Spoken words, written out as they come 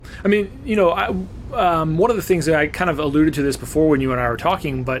I mean, one of the things that I kind of alluded to this before when you and I were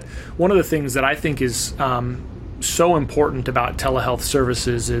talking, but one of the things that I think is so important about telehealth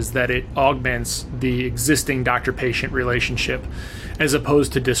services is that it augments the existing doctor-patient relationship as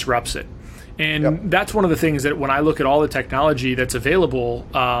opposed to disrupts it. And that's one of the things that when I look at all the technology that's available,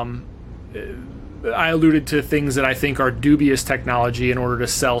 I alluded to things that I think are dubious technology in order to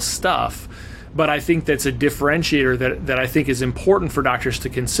sell stuff. But I think that's a differentiator that I think is important for doctors to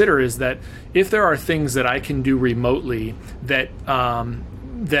consider, is that if there are things that I can do remotely that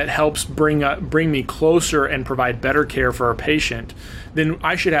that helps bring me closer and provide better care for a patient, then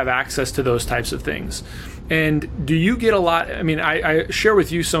I should have access to those types of things. And do you get a lot? I mean, I share with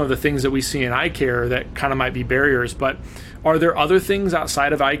you some of the things that we see in eye care that kind of might be barriers, but are there other things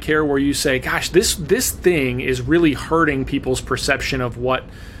outside of eye care where you say, gosh, this thing is really hurting people's perception of what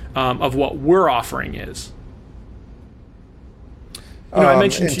we're offering is? I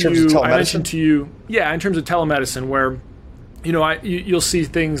mentioned to you, in terms of telemedicine, where you'll see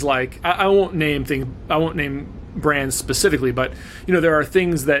things like I won't name brands specifically, but there are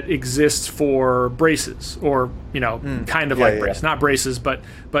things that exist for braces, or kind of like braces, not braces, but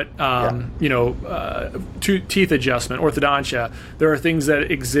teeth adjustment, orthodontia. There are things that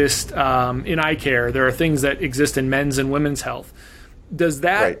exist in eye care. There are things that exist in men's and women's health. Does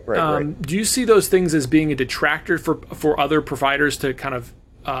that right. Do you see those things as being a detractor for other providers to kind of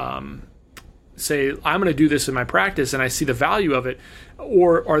say, I'm going to do this in my practice and I see the value of it,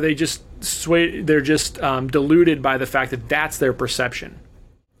 or are they just swayed? They're just deluded by the fact that that's their perception?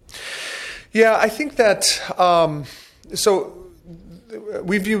 Yeah, I think that so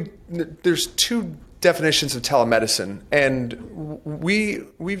we view there's two definitions of telemedicine, and we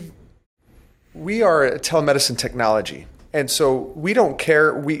are a telemedicine technology. And so we don't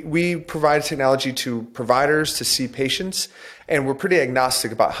care. We provide technology to providers to see patients, and we're pretty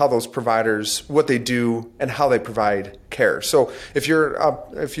agnostic about how those providers, what they do, and how they provide care. So if you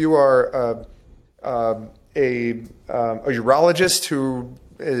are a urologist who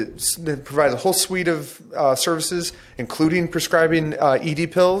provides a whole suite of services, including prescribing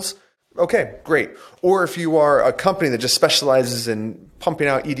ED pills, okay, great. Or if you are a company that just specializes in pumping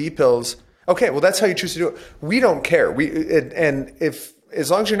out ED pills, okay, well, that's how you choose to do it. We don't care.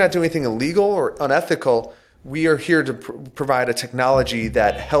 As long as you're not doing anything illegal or unethical, we are here to provide a technology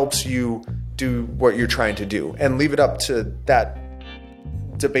that helps you do what you're trying to do, and leave it up to that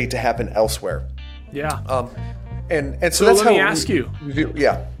debate to happen elsewhere. Yeah. And so let me ask you.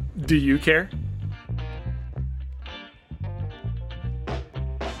 Yeah. Do you care?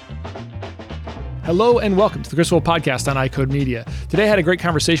 Hello and welcome to the Chris Wolf Podcast on iCode Media. Today I had a great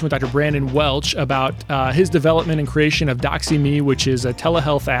conversation with Dr. Brandon Welch about his development and creation of DoxyMe, which is a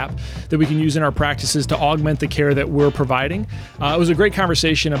telehealth app that we can use in our practices to augment the care that we're providing. It was a great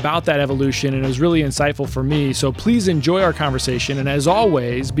conversation about that evolution, and it was really insightful for me. So please enjoy our conversation. And as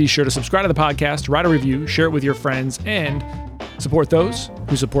always, be sure to subscribe to the podcast, write a review, share it with your friends, and support those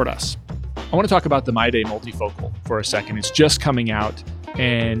who support us. I want to talk about the MyDay multifocal for a second. It's just coming out,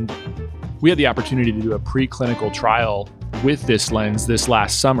 and we had the opportunity to do a preclinical trial with this lens this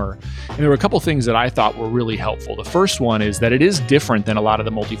last summer. And there were a couple things that I thought were really helpful. The first one is that it is different than a lot of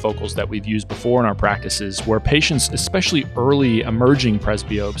the multifocals that we've used before in our practices, where patients, especially early emerging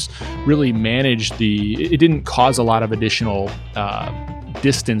presbyopes, really it didn't cause a lot of additional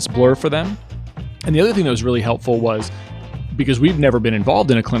distance blur for them. And the other thing that was really helpful was, because we've never been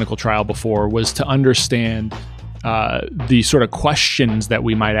involved in a clinical trial before, was to understand the sort of questions that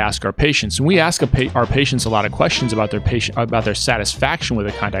we might ask our patients. And we ask our patients a lot of questions about their satisfaction with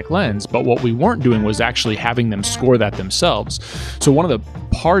a contact lens, but what we weren't doing was actually having them score that themselves. So one of the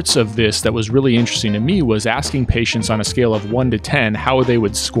parts of this that was really interesting to me was asking patients on a scale of 1 to 10 how they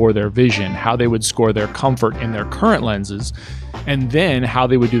would score their vision, how they would score their comfort in their current lenses, and then how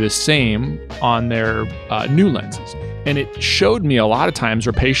they would do the same on their new lenses. And it showed me a lot of times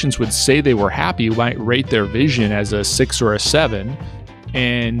where patients would say they were happy, might rate their vision as a 6 or a 7.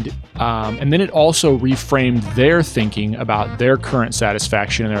 And then it also reframed their thinking about their current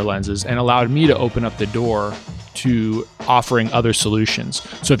satisfaction in their lenses and allowed me to open up the door to offering other solutions.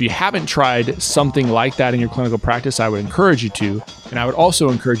 So if you haven't tried something like that in your clinical practice, I would encourage you to. And I would also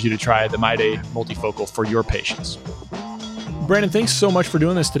encourage you to try the MyDay multifocal for your patients. Brandon, thanks so much for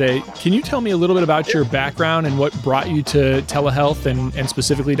doing this today. Can you tell me a little bit about your background and what brought you to telehealth and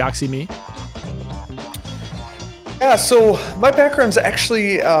specifically DoxyMe? Yeah, so my background's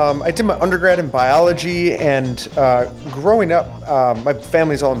actually, I did my undergrad in biology, and growing up, my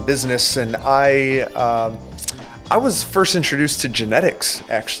family's all in business, and I was first introduced to genetics,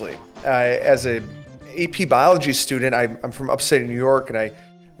 actually. As a AP biology student, I'm from upstate New York, and I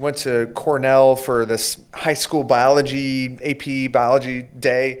went to Cornell for this high school biology, AP biology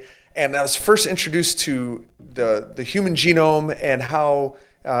day. And I was first introduced to the human genome and how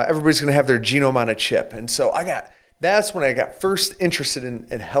everybody's going to have their genome on a chip. And so that's when I got first interested in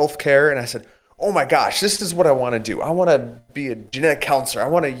healthcare. And I said, oh my gosh, this is what I want to do. I want to be a genetic counselor. I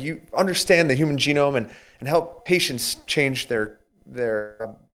want to understand the human genome and help patients change their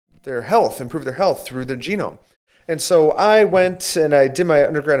health, improve their health through their genome. And so I went and I did my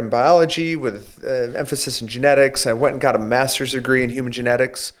undergrad in biology with emphasis in genetics. I went and got a master's degree in human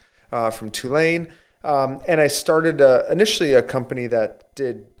genetics from Tulane. And I started initially a company that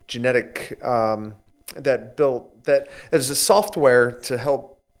did genetic, that is a software to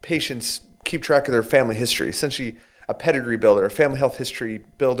help patients keep track of their family history, essentially a pedigree builder, a family health history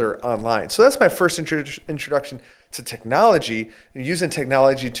builder online. So that's my first introduction to technology and using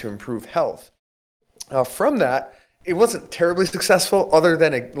technology to improve health. From that, it wasn't terribly successful other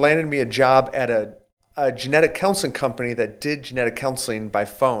than it landed me a job at a genetic counseling company that did genetic counseling by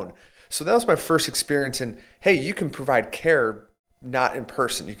phone. So that was my first experience in, hey, you can provide care not in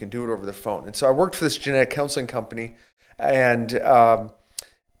person. You can do it over the phone. And so I worked for this genetic counseling company and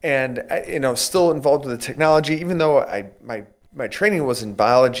still involved with the technology, even though my training was in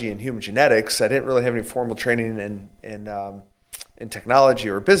biology and human genetics. I didn't really have any formal training in technology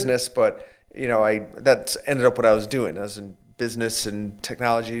or business, but that's ended up what I was doing. I was in business and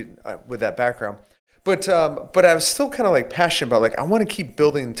technology with that background. But I was still kind of like passionate about I want to keep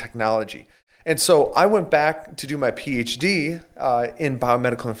building technology. And so I went back to do my PhD in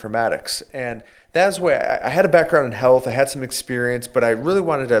biomedical informatics. And that's where I had a background in health. I had some experience, but I really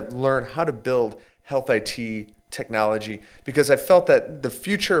wanted to learn how to build health IT technology because I felt that the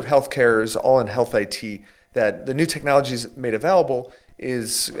future of healthcare is all in health IT, that the new technologies made available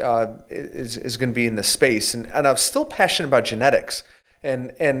is going to be in the space. And I was still passionate about genetics.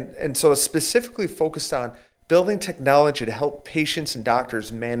 And so it's specifically focused on building technology to help patients and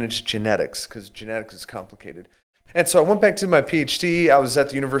doctors manage genetics because genetics is complicated. And so I went back to my PhD. I was at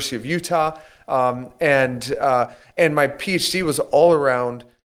the University of Utah, and my PhD was all around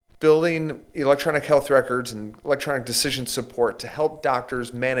building electronic health records and electronic decision support to help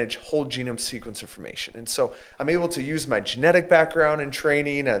doctors manage whole genome sequence information. And so I'm able to use my genetic background and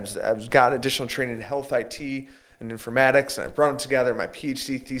training. I've got additional training in health IT and informatics, and I brought them together. My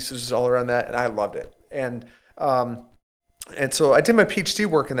PhD thesis is all around that, and I loved it. And so I did my PhD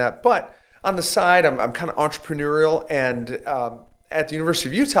work in that, but on the side, I'm kind of entrepreneurial, and at the University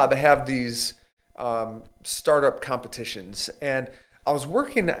of Utah, they have these startup competitions, and I was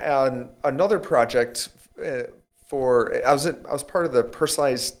working on another project I was part of the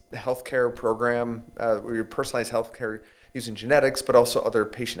personalized healthcare program, where you personalize healthcare using genetics, but also other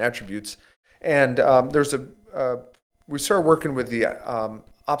patient attributes. And we started working with the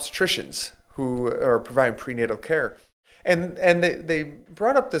obstetricians who are providing prenatal care, and they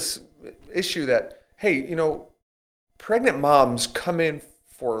brought up this issue that, hey, pregnant moms come in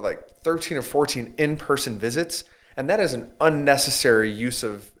for 13 or 14 in-person visits, and that is an unnecessary use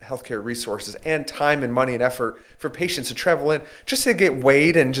of healthcare resources and time and money and effort for patients to travel in just to get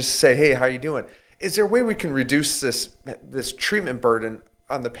weighed and just say, hey, how are you doing? Is there a way we can reduce this treatment burden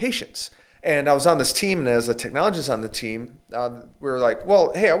on the patients? And I was on this team, and as a technologist on the team, we were like,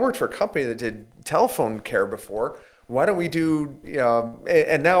 well, hey, I worked for a company that did telephone care before. Why don't we do,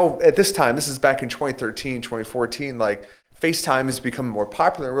 and now at this time, this is back in 2013, 2014, FaceTime has become more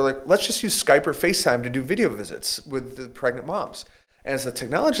popular. We're like, let's just use Skype or FaceTime to do video visits with the pregnant moms. And as a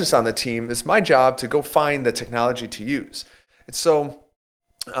technologist on the team, it's my job to go find the technology to use. And so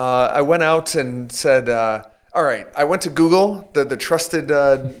I went out and said, all right, I went to Google, the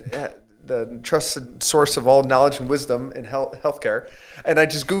trusted source of all knowledge and wisdom in healthcare. And I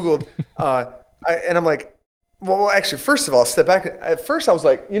just Googled, and I'm like, well, actually, first of all, step back. At first, I was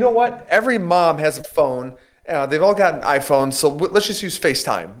like, you know what? Every mom has a phone. They've all got an iPhone, so let's just use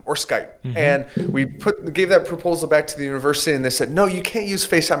FaceTime or Skype. Mm-hmm. And we gave that proposal back to the university, and they said, no, you can't use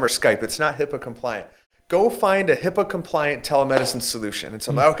FaceTime or Skype. It's not HIPAA compliant. Go find a HIPAA compliant telemedicine solution. And so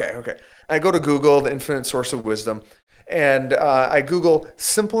I'm like, okay. I go to Google, the infinite source of wisdom, and I Google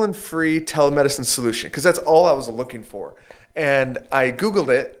simple and free telemedicine solution because that's all I was looking for. And I Googled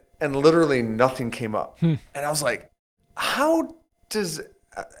it, and literally nothing came up. And I was like, how does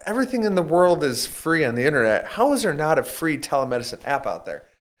everything in the world is free on the internet? How is there not a free telemedicine app out there?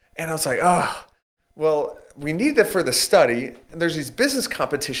 And I was like, well, we need that for the study. And there's these business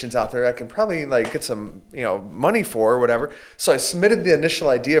competitions out there I can probably get some, money for or whatever. So I submitted the initial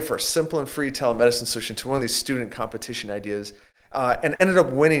idea for a simple and free telemedicine solution to one of these student competition ideas, and ended up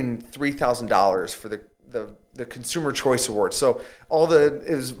winning $3,000 for the Consumer Choice Award. So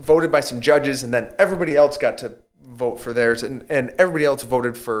it was voted by some judges, and then everybody else got to vote for theirs, and everybody else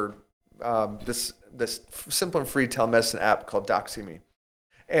voted for this simple and free telemedicine app called DoxyMe.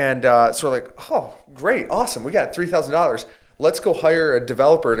 And so we're like, oh, great, awesome, we got $3,000. Let's go hire a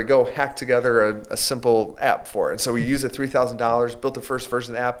developer to go hack together a simple app for it. And so we used the $3,000, built the first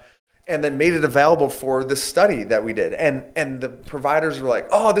version of the app, and then made it available for this study that we did. And the providers were like,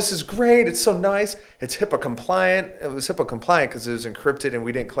 oh, this is great. It's so nice. It's HIPAA compliant. It was HIPAA compliant because it was encrypted and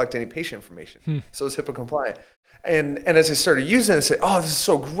we didn't collect any patient information. So it was HIPAA compliant. And as I started using it, I said, oh, this is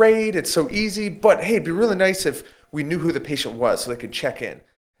so great. It's so easy. But hey, it'd be really nice if we knew who the patient was so they could check in.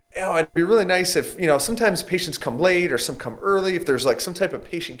 Oh, it'd be really nice if, sometimes patients come late or some come early, if there's like some type of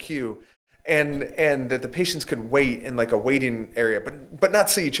patient queue. And that the patients could wait in like a waiting area, but not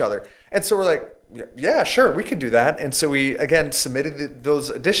see each other. And so we're like, yeah, sure, we could do that. And so we, again, submitted those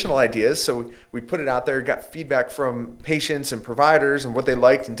additional ideas. So we put it out there, got feedback from patients and providers and what they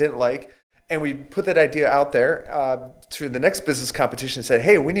liked and didn't like. And we put that idea out there to the next business competition and said,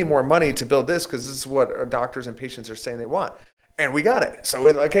 hey, we need more money to build this because this is what our doctors and patients are saying they want. And we got it. So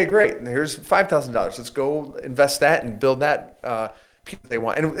we're like, okay, great. And here's $5,000. Let's go invest that and build that people they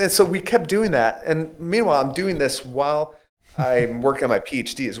want. And so we kept doing that. And meanwhile, I'm doing this while I'm working on my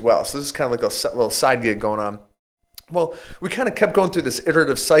PhD as well. So this is kind of like a little side gig going on. Well, we kind of kept going through this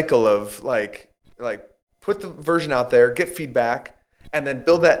iterative cycle of like put the version out there, get feedback, and then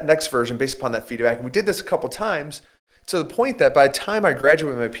build that next version based upon that feedback. And we did this a couple times to the point that by the time I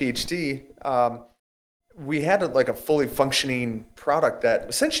graduated my PhD, we had like a fully functioning product that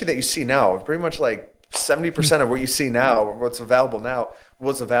essentially that you see now, pretty much like 70% of what you see now, what's available now,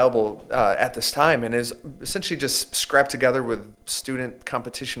 was available at this time, and is essentially just scrapped together with student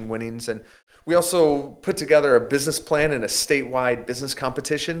competition winnings. And we also put together a business plan and a statewide business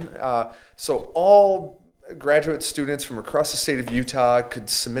competition. So all graduate students from across the state of Utah could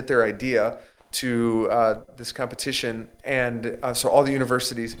submit their idea to this competition, and so all the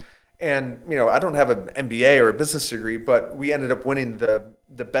universities. And I don't have an MBA or a business degree, but we ended up winning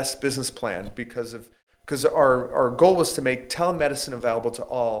the best business plan because our goal was to make telemedicine available to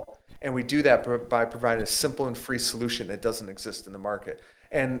all, and we do that by providing a simple and free solution that doesn't exist in the market.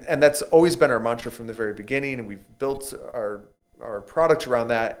 And that's always been our mantra from the very beginning, and we've built our product around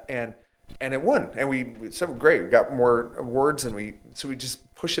that, and it won. And we said, great, we got more awards, so we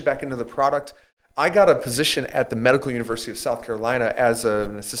just pushed it back into the product. I got a position at the Medical University of South Carolina as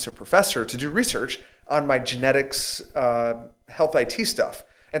an assistant professor to do research on my genetics, health IT stuff.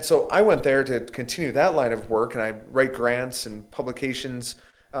 And so I went there to continue that line of work, and I write grants and publications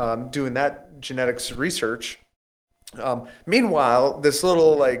doing that genetics research. Meanwhile, this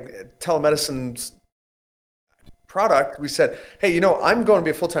little like telemedicine product, we said, hey, I'm going to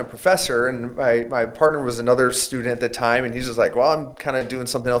be a full-time professor, and my partner was another student at the time, and he's just like, well, I'm kind of doing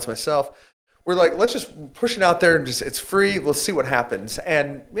something else myself. We're like, let's just push it out there and it's free. We'll see what happens.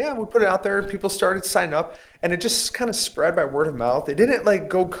 And yeah, we put it out there. People started signing up, and it just kind of spread by word of mouth. It didn't like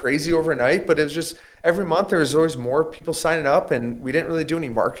go crazy overnight, but it was just every month there was always more people signing up, and we didn't really do any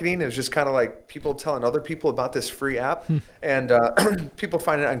marketing. It was just kind of like people telling other people about this free app, and people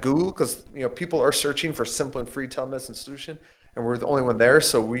find it on Google because people are searching for simple and free telemedicine solution, and we're the only one there.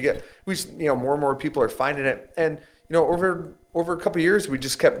 So we more and more people are finding it, and over a couple of years, we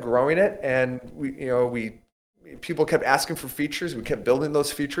just kept growing it, and people kept asking for features. We kept building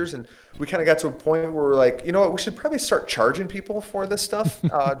those features, and we kind of got to a point where we're like, we should probably start charging people for this stuff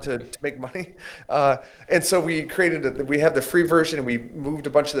to make money. And so we we have the free version, and we moved a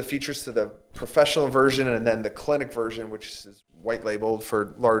bunch of the features to the professional version, and then the clinic version, which is white labeled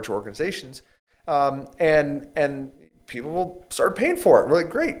for large organizations. And people will start paying for it. We're like,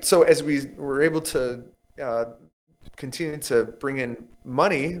 great. So as we were able to continue to bring in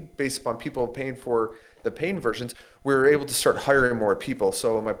money based upon people paying for the paying versions, we were able to start hiring more people.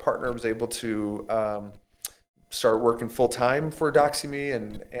 So my partner was able to start working full time for DoxyMe,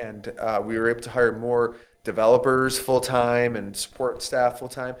 and we were able to hire more developers full time and support staff full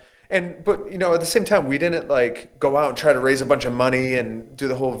time. But at the same time, we didn't like go out and try to raise a bunch of money and do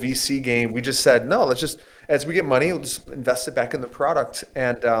the whole VC game. We just said, no, let's just, as we get money, we'll just invest it back in the product.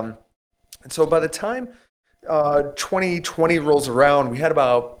 And so by the time 2020 rolls around, we had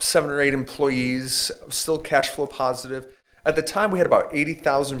about 7 or 8 employees, still cash flow positive. At the time, we had about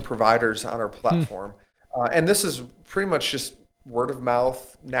 80,000 providers on our platform. And this is pretty much just word of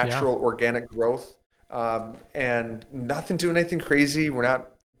mouth, natural, organic growth, and nothing doing anything crazy. We're not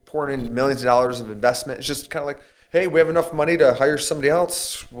pouring in millions of dollars of investment. It's just kind of like, hey, we have enough money to hire somebody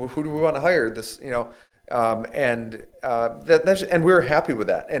else. Who do we want to hire? And we were happy with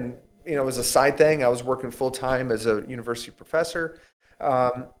that. And it was a side thing. I was working full time as a university professor,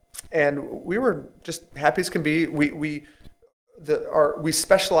 and we were just happy as can be. We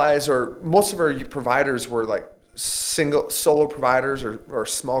specialize, or most of our providers were like solo providers or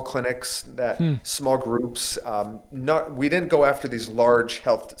small clinics, that small groups. We didn't go after these large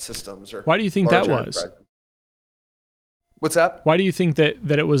health systems. Or why do you think that was? What's that? Why do you think that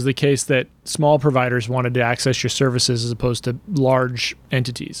it was the case that small providers wanted to access your services as opposed to large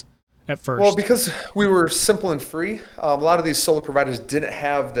entities at first? Well, because we were simple and free. A lot of these solo providers didn't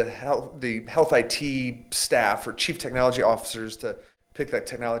have the health IT staff or chief technology officers to pick that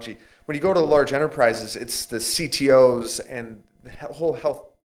technology. When you go to the large enterprises, it's the CTOs and the whole health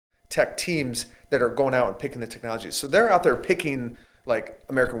tech teams that are going out and picking the technology. So they're out there picking like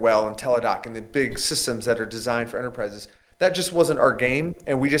American Well and Teladoc and the big systems that are designed for enterprises. That just wasn't our game.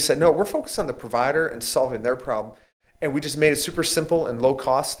 And we just said, no, we're focused on the provider and solving their problem. And we just made it super simple and low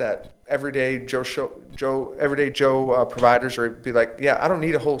cost that everyday Joe providers would be like, yeah, I don't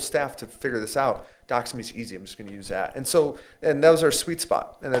need a whole staff to figure this out. Doximy's easy. I'm just going to use that. And that was our sweet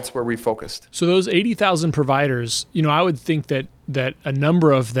spot. And that's where we focused. So those 80,000 providers, I would think that a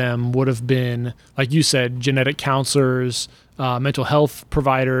number of them would have been, like you said, genetic counselors, mental health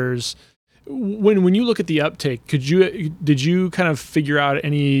providers. When you look at the uptake, did you kind of figure out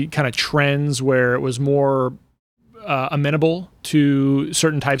any kind of trends where it was more amenable to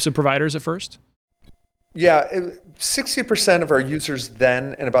certain types of providers at first? Yeah, 60% of our users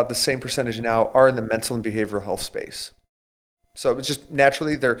then, and about the same percentage now, are in the mental and behavioral health space. So it's just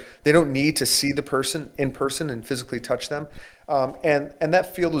naturally they don't need to see the person in person and physically touch them, and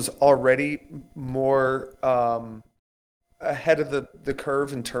that field was already more ahead of the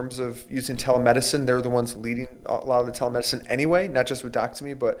curve in terms of using telemedicine. They're the ones leading a lot of the telemedicine anyway, not just with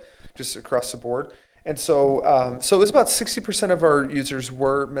Doximy, but just across the board. And so it was about 60% of our users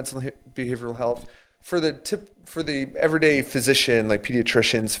were mental and behavioral health. For the everyday physician, like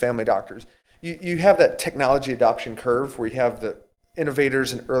pediatricians, family doctors, you have that technology adoption curve where you have the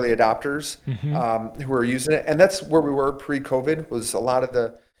innovators and early adopters who are using it, and that's where we were pre-COVID. Was a lot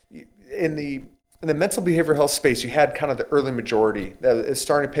of in the mental behavioral health space, you had kind of the early majority that is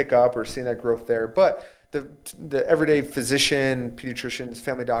starting to pick up or seeing that growth there. But the everyday physician, pediatricians,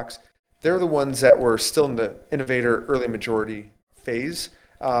 family docs, they're the ones that were still in the innovator early majority phase.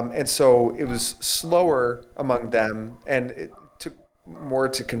 And so it was slower among them, and it took more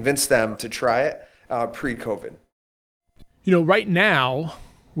to convince them to try it pre-COVID. Right now,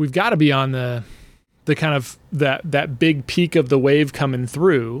 we've got to be on the kind of that big peak of the wave coming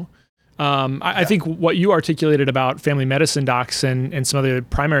through. I think what you articulated about family medicine docs and some other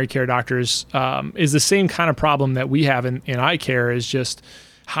primary care doctors is the same kind of problem that we have in eye care, is just,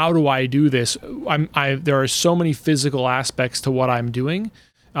 how do I do this? There are so many physical aspects to what I'm doing.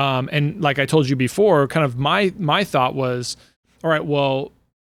 And like I told you before, kind of my thought was, all right, well,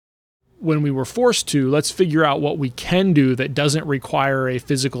 when we were forced to, let's figure out what we can do that doesn't require a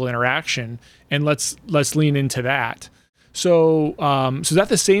physical interaction, and let's lean into that. So is that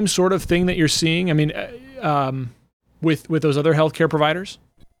the same sort of thing that you're seeing? I mean, with those other healthcare providers?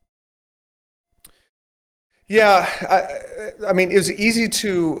 Yeah, I mean, it was easy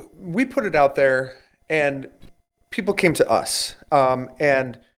we put it out there and people came to us.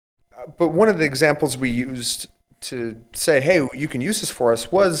 But one of the examples we used to say, hey, you can use this for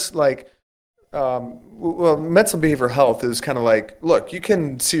us, was like, mental behavioral health is kind of like, look, you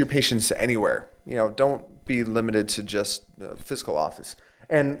can see your patients anywhere, don't be limited to just the physical office.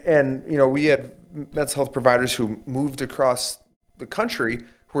 And we had mental health providers who moved across the country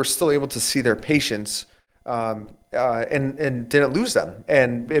who were still able to see their patients and didn't lose them,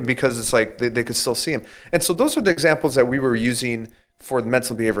 and because it's like they could still see them. And so those are the examples that we were using for the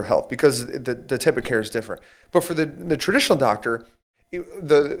mental behavioral health, because the type of care is different. But for the traditional doctor,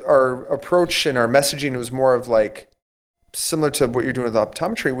 our approach and our messaging was more of like similar to what you're doing with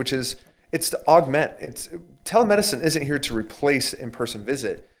optometry, which is it's to augment. Telemedicine isn't here to replace in-person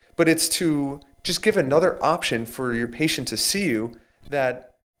visit, but it's to just give another option for your patient to see you,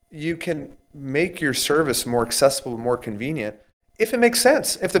 that you can make your service more accessible, more convenient, if it makes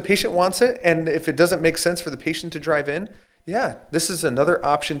sense. If the patient wants it, and if it doesn't make sense for the patient to drive in, yeah, this is another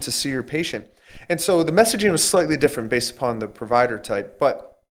option to see your patient. And so the messaging was slightly different based upon the provider type, but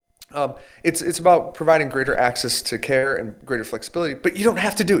it's about providing greater access to care and greater flexibility. But you don't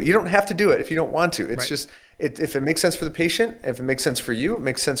have to do it. You don't have to do it if you don't want to. It's right. Just if it makes sense for the patient, if it makes sense for you, it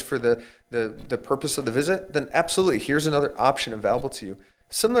makes sense for the purpose of the visit, then absolutely, here's another option available to you.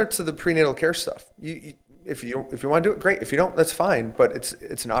 Similar to the prenatal care stuff. If you want to do it, great. If you don't, that's fine. But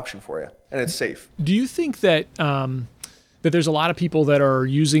it's an option for you, and it's safe. Do you think that that there's a lot of people that are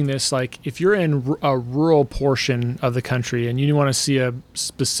using this. Like if you're in a rural portion of the country and you want to see a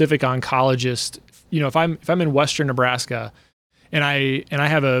specific oncologist, if I'm in Western Nebraska and I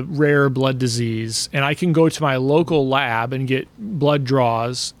have a rare blood disease and I can go to my local lab and get blood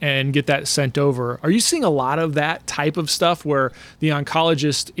draws and get that sent over. Are you seeing a lot of that type of stuff where the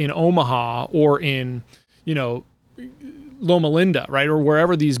oncologist in Omaha or in, Loma Linda, right, or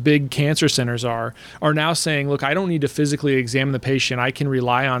wherever these big cancer centers are now saying, look, I don't need to physically examine the patient. I can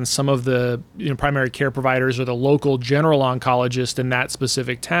rely on some of the primary care providers or the local general oncologist in that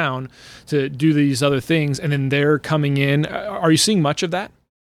specific town to do these other things, and then they're coming in. Are you seeing much of that?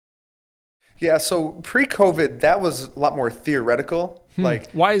 Yeah, so pre-COVID, that was a lot more theoretical. Like,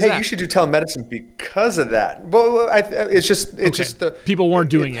 why is hey, that? you should do telemedicine because of that. Well, it's just people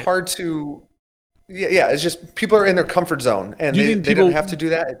weren't doing it. It's hard to. Yeah, it's just people are in their comfort zone, and they don't have to do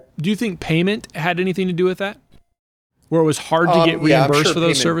that. Do you think payment had anything to do with that? Where it was hard to get reimbursed for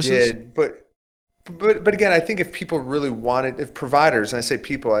those services? Did, but again, I think if people really wanted, if providers, and I say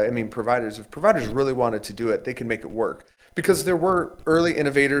people, I mean providers, if providers really wanted to do it, they can make it work. Because there were early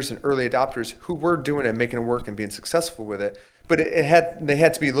innovators and early adopters who were doing it and making it work and being successful with it. But they had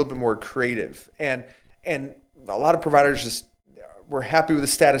to be a little bit more creative. And a lot of providers just were happy with the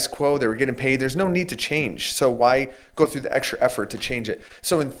status quo. They were getting paid. There's no need to change. So why go through the extra effort to change it?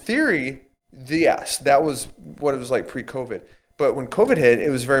 So in theory, yes, that was what it was like pre-COVID. But when COVID hit, it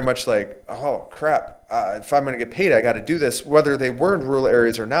was very much like, oh crap, if I'm going to get paid, I got to do this, whether they were in rural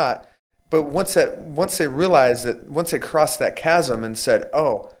areas or not. But once they realized that, once they crossed that chasm and said,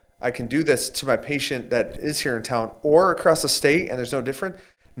 oh, I can do this to my patient that is here in town or across the state and there's no different,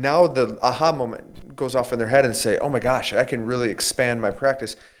 now the aha moment goes off in their head and say, oh my gosh, I can really expand my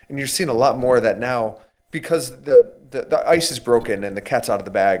practice. And you're seeing a lot more of that now because the ice is broken and the cat's out of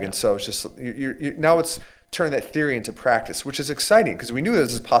the bag. And so it's just, now it's turning that theory into practice, which is exciting because we knew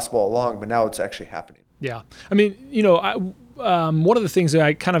this was possible all along, but now it's actually happening. Yeah. I mean, one of the things that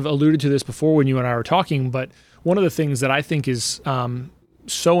I kind of alluded to this before when you and I were talking, but one of the things that I think is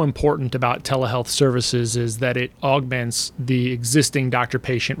so important about telehealth services is that it augments the existing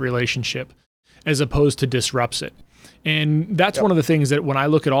doctor-patient relationship as opposed to disrupts it. And that's one of the things that when I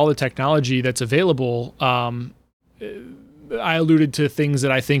look at all the technology that's available, I alluded to things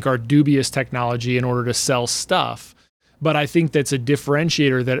that I think are dubious technology in order to sell stuff. But I think that's a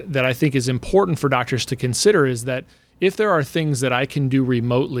differentiator that I think is important for doctors to consider is that if there are things that I can do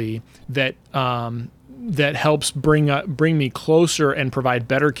remotely that that helps bring me closer and provide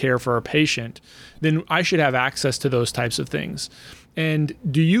better care for a patient, then I should have access to those types of things. And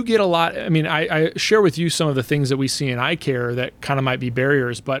do you get a lot? I mean, I share with you some of the things that we see in eye care that kind of might be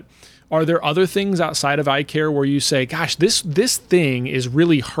barriers, but are there other things outside of eye care where you say, gosh, this thing is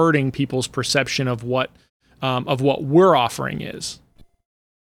really hurting people's perception of what we're offering is?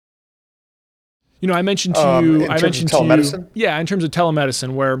 I mentioned to you, in terms of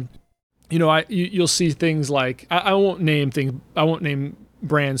telemedicine, where, you'll see things like, I won't name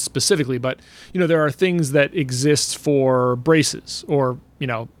brands specifically, but, there are things that exist for braces or,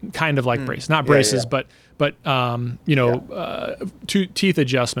 kind of like braces, not braces, but teeth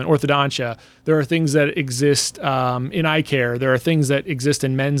adjustment, orthodontia. There are things that exist in eye care. There are things that exist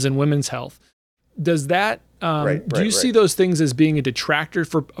in men's and women's health. Does that, do you see those things as being a detractor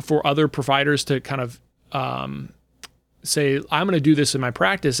for other providers to kind of say, I'm going to do this in my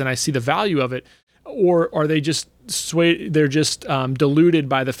practice and I see the value of it? Or are they just they're just deluded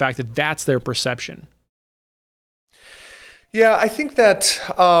by the fact that that's their perception? Yeah, I think that,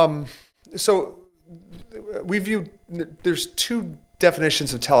 so we view, there's two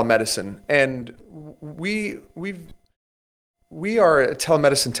definitions of telemedicine, and we are a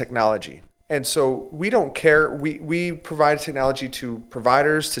telemedicine technology. And so we don't care. We provide technology to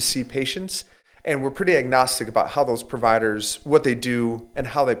providers to see patients, and we're pretty agnostic about how those providers, what they do, and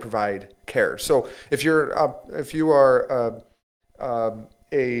how they provide care. So if you are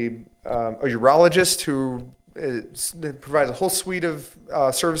a urologist who provides a whole suite of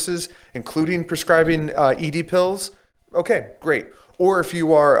services, including prescribing ED pills, okay, great. Or if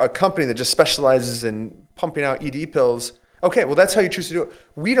you are a company that just specializes in pumping out ED pills, okay, well, that's how you choose to do it.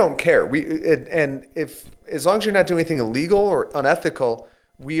 We don't care. As long as you're not doing anything illegal or unethical,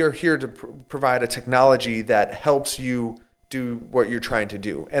 we are here to provide a technology that helps you do what you're trying to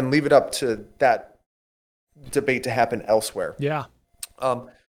do, and leave it up to that debate to happen elsewhere. Yeah.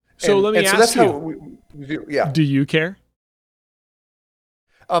 So let me ask that's you. How we view, yeah. Do you care?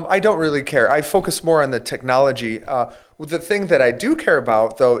 I don't really care. I focus more on the technology. The thing that I do care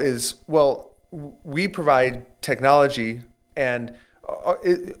about, though, is, well, we provide technology, and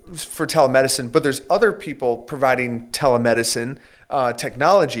for telemedicine, but there's other people providing telemedicine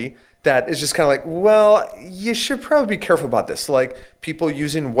technology that is just kind of like, well, you should probably be careful about this. Like people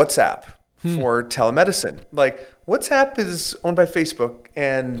using WhatsApp for telemedicine. Like WhatsApp is owned by Facebook,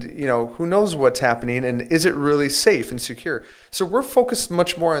 and who knows what's happening, and is it really safe and secure? So we're focused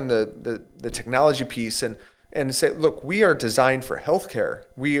much more on the technology piece and say, look, we are designed for healthcare.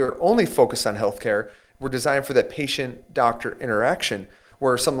 We are only focused on healthcare. We're designed for that patient-doctor interaction,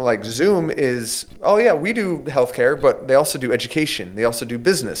 where something like Zoom is, oh yeah, we do healthcare, but they also do education, they also do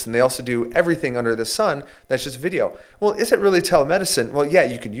business, and they also do everything under the sun that's just video. Well, is it really telemedicine? Well, yeah,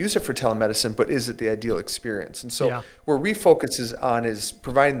 you can use it for telemedicine, but is it the ideal experience? And so where we focus is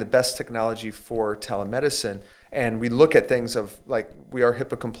providing the best technology for telemedicine. And we look at things of like, we are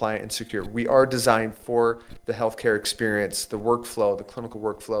HIPAA compliant and secure. We are designed for the healthcare experience, the workflow, the clinical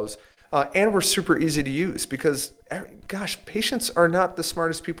workflows. And we're super easy to use because, gosh, patients are not the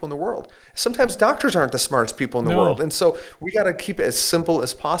smartest people in the world. Sometimes doctors aren't the smartest people in the world. And so we got to keep it as simple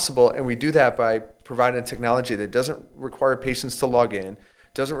as possible. And we do that by providing a technology that doesn't require patients to log in,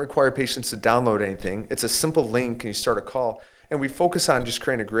 doesn't require patients to download anything. It's a simple link and you start a call. And we focus on just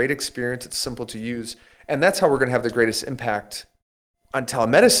creating a great experience. It's simple to use. And that's how we're going to have the greatest impact on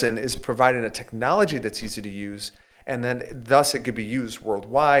telemedicine, is providing a technology that's easy to use. And then thus it could be used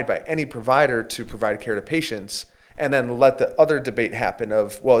worldwide by any provider to provide care to patients, and then let the other debate happen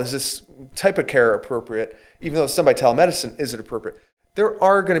of, well, is this type of care appropriate? Even though it's done by telemedicine, is it appropriate? There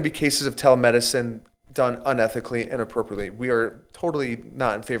are going to be cases of telemedicine done unethically and inappropriately. We are totally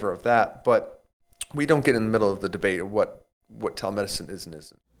not in favor of that, but we don't get in the middle of the debate of what telemedicine is and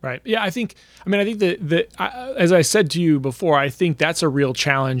isn't. Right. Yeah, I think that as I said to you before, I think that's a real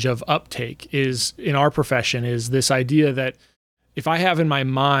challenge of uptake is in our profession, is this idea that if I have in my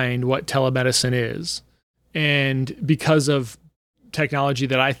mind what telemedicine is, and because of technology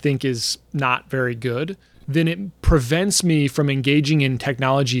that I think is not very good, then it prevents me from engaging in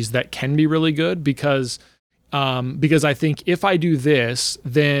technologies that can be really good because I think if I do this,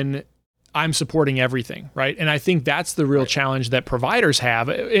 then I'm supporting everything, right? And I think that's the real challenge that providers have.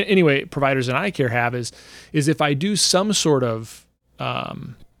 Anyway, providers in eye care have is if I do some sort of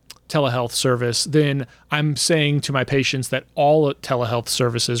telehealth service, then I'm saying to my patients that all telehealth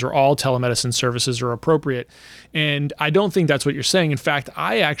services or all telemedicine services are appropriate. And I don't think that's what you're saying. In fact,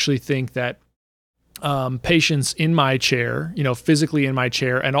 I actually think that patients in my chair, physically in my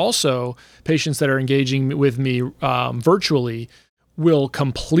chair, and also patients that are engaging with me virtually will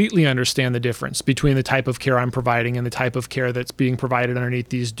completely understand the difference between the type of care I'm providing and the type of care that's being provided underneath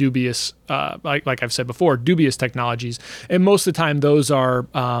these dubious, like I've said before, dubious technologies. And most of the time, those are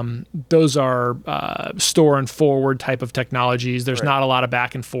store and forward type of technologies. There's not a lot of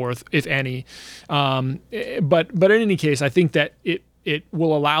back and forth, if any. But in any case, I think that it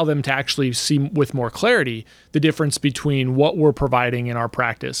will allow them to actually see with more clarity the difference between what we're providing in our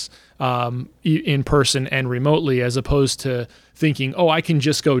practice in person and remotely, as opposed to thinking, oh, I can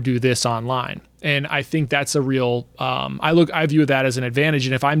just go do this online. And I think that's a real, I view that as an advantage.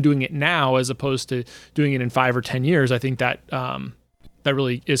 And if I'm doing it now, as opposed to doing it in 5 or 10 years, I think that that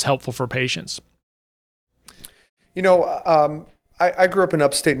really is helpful for patients. I grew up in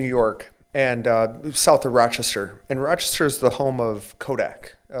upstate New York, and south of Rochester. And Rochester is the home of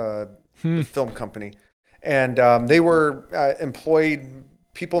Kodak, the film company. And they were employed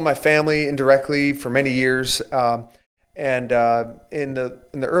people in my family indirectly for many years. And in the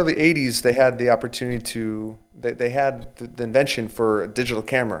early 80s, they had the opportunity they had the invention for a digital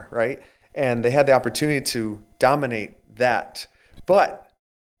camera, right? And they had the opportunity to dominate that. But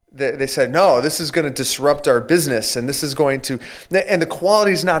they said, no, this is going to disrupt our business, and this is going to, and the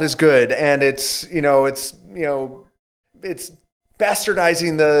quality is not as good, and it's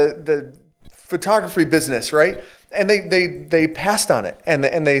bastardizing the photography business, right? And they passed on it,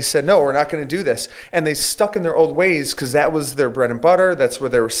 and they said, no, we're not going to do this, and they stuck in their old ways because that was their bread and butter. That's where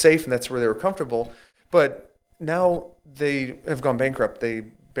they were safe, and that's where they were comfortable. But now they have gone bankrupt. They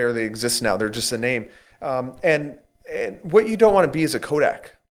barely exist now. They're just a name. And what you don't want to be is a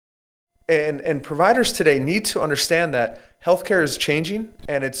Kodak. And providers today need to understand that healthcare is changing,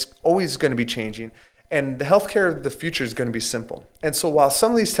 and it's always going to be changing. And the healthcare of the future is going to be simple. And so while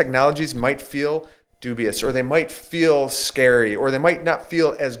some of these technologies might feel dubious, or they might feel scary, or they might not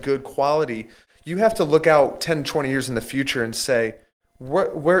feel as good quality, you have to look out 10, 20 years in the future and say,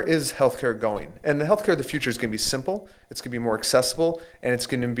 where is healthcare going? And the healthcare of the future is going to be simple, it's going to be more accessible, and it's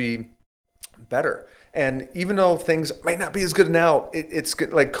going to be better. And even though things might not be as good now, it's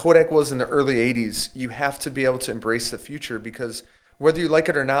good, like Kodak was in the early 80s. You have to be able to embrace the future, because whether you like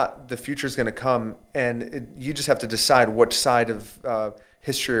it or not, the future is going to come, and you just have to decide which side of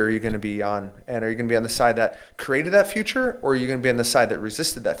history are you going to be on. And are you going to be on the side that created that future, or are you going to be on the side that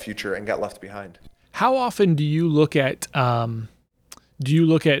resisted that future and got left behind? How often do you look at other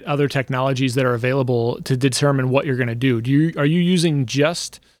technologies that are available to determine what you're going to do? Are you using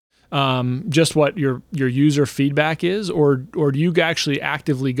just what your user feedback is, or do you actually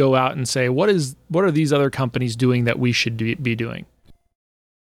actively go out and say, what are these other companies doing that we should be doing?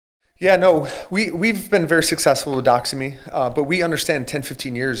 Yeah, no, we've been very successful with Doxime, but we understand 10,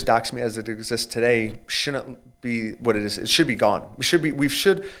 15 years, Doxime as it exists today shouldn't be what it is. It should be gone. We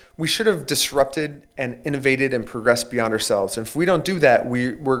should have disrupted and innovated and progressed beyond ourselves. And if we don't do that,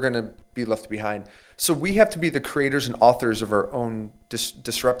 we're going to be left behind. So we have to be the creators and authors of our own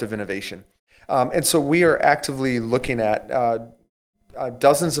disruptive innovation. And so we are actively looking at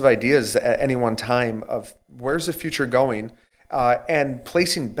dozens of ideas at any one time of where's the future going, and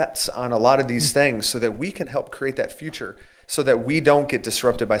placing bets on a lot of these things so that we can help create that future so that we don't get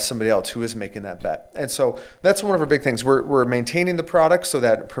disrupted by somebody else who is making that bet. And so that's one of our big things. We're maintaining the product so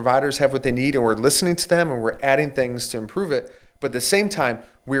that providers have what they need, and we're listening to them, and we're adding things to improve it. But at the same time,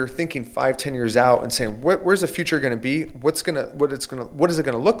 we're thinking 5, 10 years out and saying, where's the future going to be? What is it going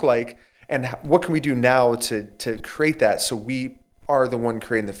to look like? And what can we do now to create that so we are the one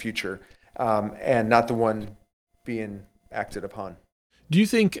creating the future, and not the one being acted upon. Do you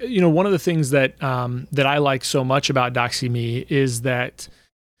think, one of the things that that I like so much about Doxime is that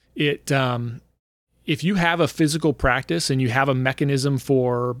it, if you have a physical practice and you have a mechanism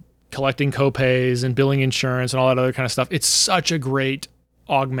for collecting copays and billing insurance and all that other kind of stuff, it's such a great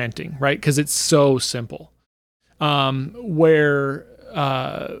augmenting, right? Because it's so simple. Where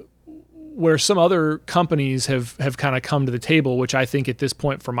some other companies have kind of come to the table, which I think at this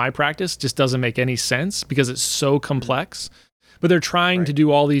point for my practice just doesn't make any sense because it's so complex. But they're trying to do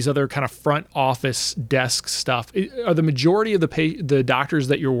all these other kind of front office desk stuff. Are the majority of the doctors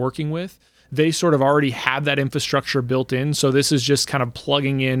that you're working with, they sort of already have that infrastructure built in? So this is just kind of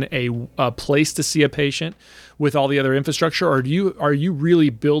plugging in a place to see a patient with all the other infrastructure? Or are you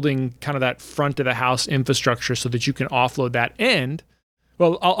really building kind of that front of the house infrastructure so that you can offload that end?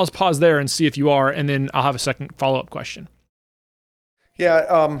 Well, I'll pause there and see if you are, and then I'll have a second follow-up question.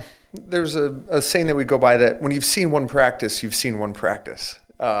 Yeah, there's a saying that we go by that when you've seen one practice, you've seen one practice.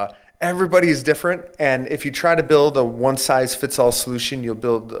 Everybody is different, and if you try to build a one-size-fits-all solution, you'll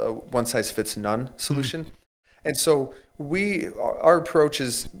build a one-size-fits-none solution. Mm-hmm. And so our approach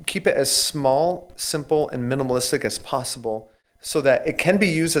is keep it as small, simple, and minimalistic as possible, so that it can be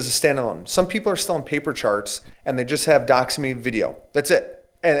used as a standalone. Some people are still on paper charts and they just have Doxime video. That's it.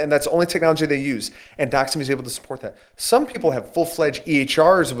 And that's the only technology they use. And Doxime is able to support that. Some people have full-fledged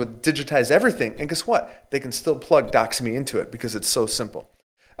EHRs with digitized everything. And guess what? They can still plug Doxime into it because it's so simple.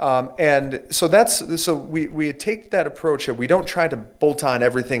 And so we take that approach that we don't try to bolt on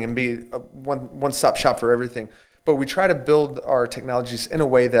everything and be a one-stop shop for everything. But we try to build our technologies in a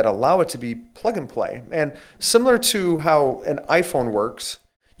way that allow it to be plug and play. And similar to how an iPhone works,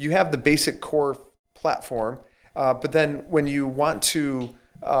 you have the basic core platform, but then when you want to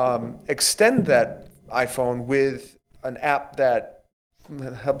extend that iPhone with an app that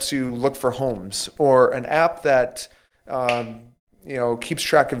helps you look for homes, or an app that keeps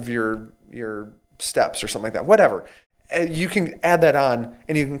track of your steps or something like that, whatever. You can add that on,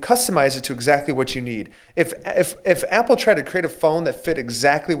 and you can customize it to exactly what you need. If Apple tried to create a phone that fit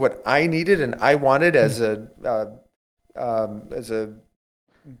exactly what I needed and I wanted as a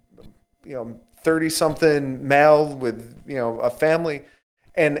 30-something male with a family,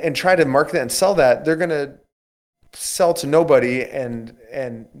 and try to market that and sell that, they're gonna sell to nobody and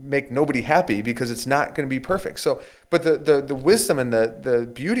make nobody happy because it's not going to be perfect. So, but the wisdom and the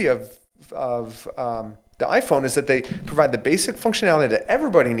beauty of the iPhone is that they provide the basic functionality that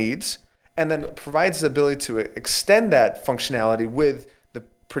everybody needs, and then provides the ability to extend that functionality with the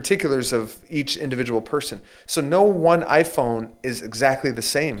particulars of each individual person. So no one iPhone is exactly the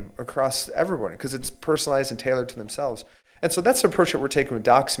same across everyone because it's personalized and tailored to themselves. And so that's the approach that we're taking with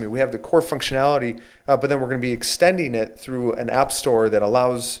Doxime. We have the core functionality, but then we're going to be extending it through an app store that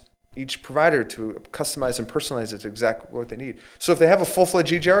allows each provider to customize and personalize it to exactly what they need. So if they have a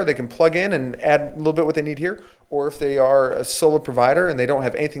full-fledged EHR, they can plug in and add a little bit what they need here. Or if they are a solo provider and they don't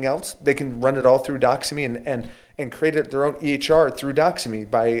have anything else, they can run it all through Doxime and create their own EHR through Doxime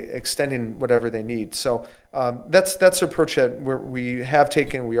by extending whatever they need. So that's the approach that we have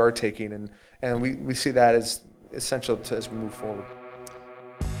taken, we are taking, and we see that as essential as we move forward.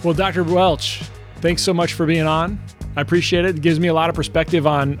 Well, Dr. Welch, thanks so much for being on. I appreciate it. It gives me a lot of perspective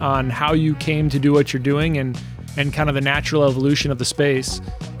on how you came to do what you're doing, and and kind of the natural evolution of the space.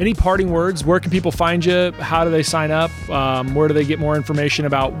 Any parting words? Where can people find you? How do they sign up? Where do they get more information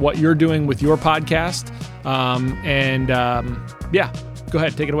about what you're doing with your podcast? Yeah, go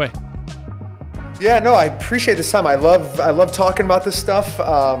ahead, take it away. Yeah, no, I appreciate this time. I love talking about this stuff.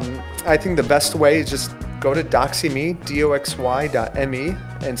 I think the best way is just go to Doxy.me, doxy.me,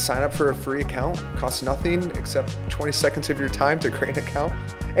 and sign up for a free account. It costs nothing except 20 seconds of your time to create an account,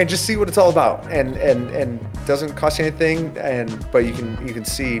 and just see what it's all about. And doesn't cost you anything, but you can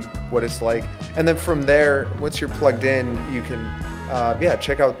see what it's like. And then from there, once you're plugged in, you can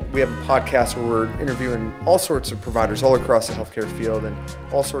check out. We have a podcast where we're interviewing all sorts of providers all across the healthcare field and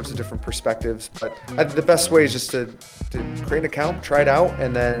all sorts of different perspectives. But the best way is just to create an account, try it out,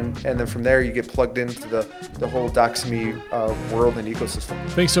 and then from there you get plugged into the whole Doxy.me world and ecosystem.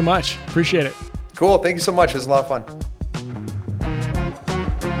 Thanks so much. Appreciate it. Cool. Thank you so much. It was a lot of fun.